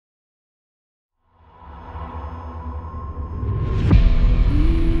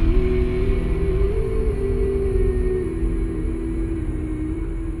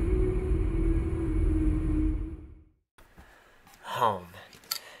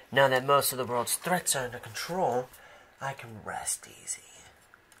Now that most of the world's threats are under control, I can rest easy.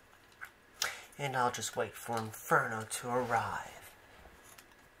 And I'll just wait for Inferno to arrive.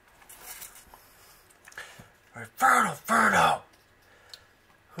 Inferno!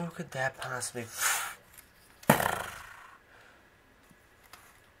 Who could that possibly...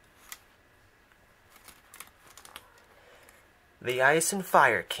 The Ice and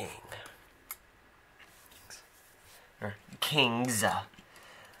Fire King. Or Kings.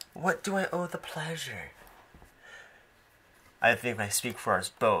 What do I owe the pleasure? I think I speak for us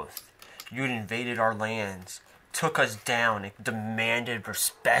both. You invaded our lands, took us down, and demanded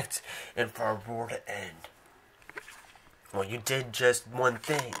respect and for our war to end. Well, you did just one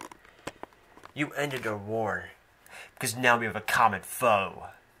thing. You ended our war, because now we have a common foe.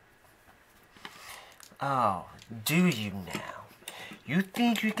 Oh, do you now? You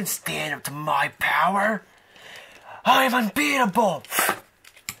think you can stand up to my power? I am unbeatable!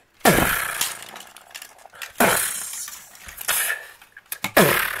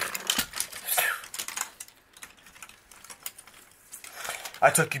 I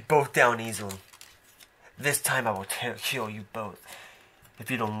took you both down easily. This time I will kill you both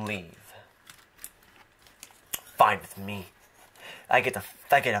if you don't leave. Fine with me. I get to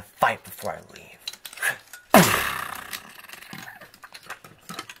fight before I leave.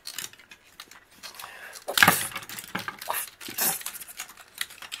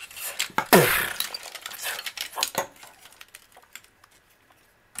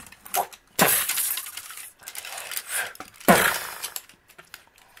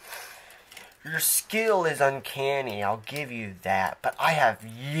 Your skill is uncanny, I'll give you that, but I have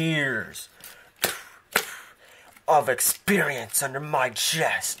years of experience under my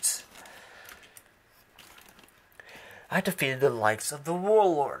chest. I defeated the likes of the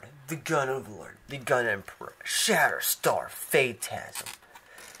Warlord, the Gun Overlord, the Gun Emperor, Shatterstar, Phantasm.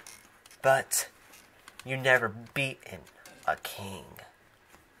 But you never beaten a king.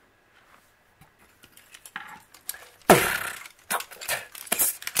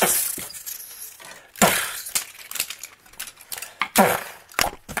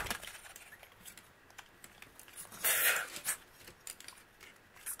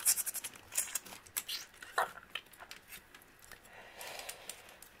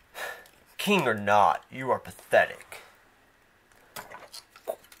 King or not, you are pathetic.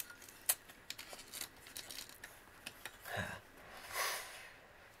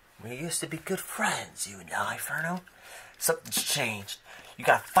 We used to be good friends, you and I, Inferno. Something's changed. You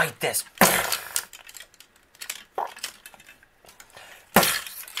gotta fight this.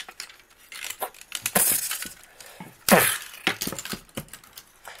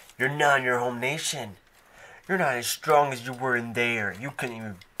 You're not in your home nation. You're not as strong as you were in there. You couldn't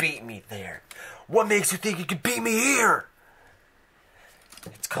even beat me there. What makes you think you can beat me here?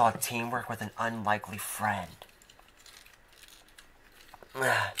 It's called teamwork with an unlikely friend.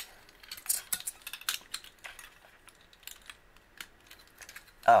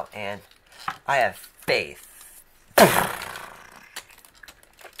 Oh, and I have faith.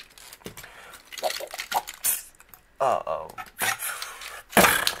 Uh-oh.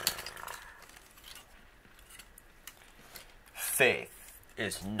 Faith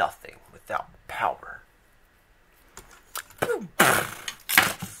is nothing without power.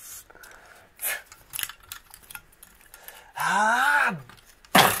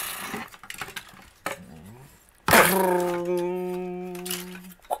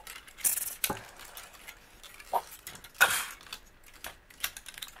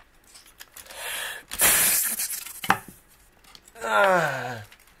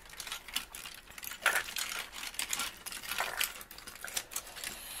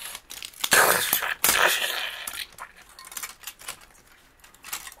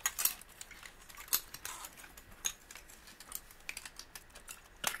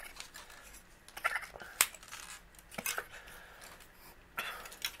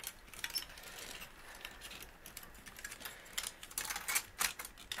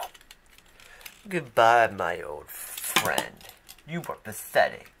 Goodbye, my old friend. You were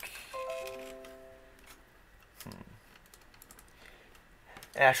pathetic.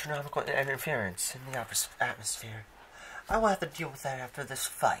 Astronomical interference in the atmosphere. I will have to deal with that after this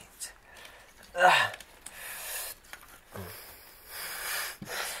fight.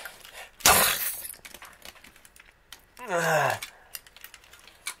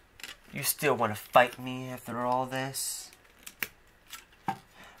 You still want to fight me after all this?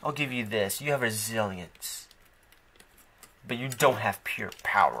 I'll give you this. You have resilience. But you don't have pure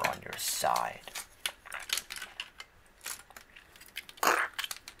power on your side.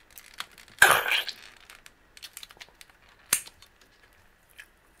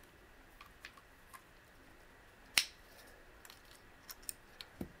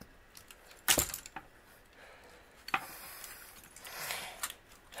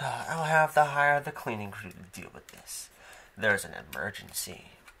 have to hire the cleaning crew to deal with this. There's an emergency.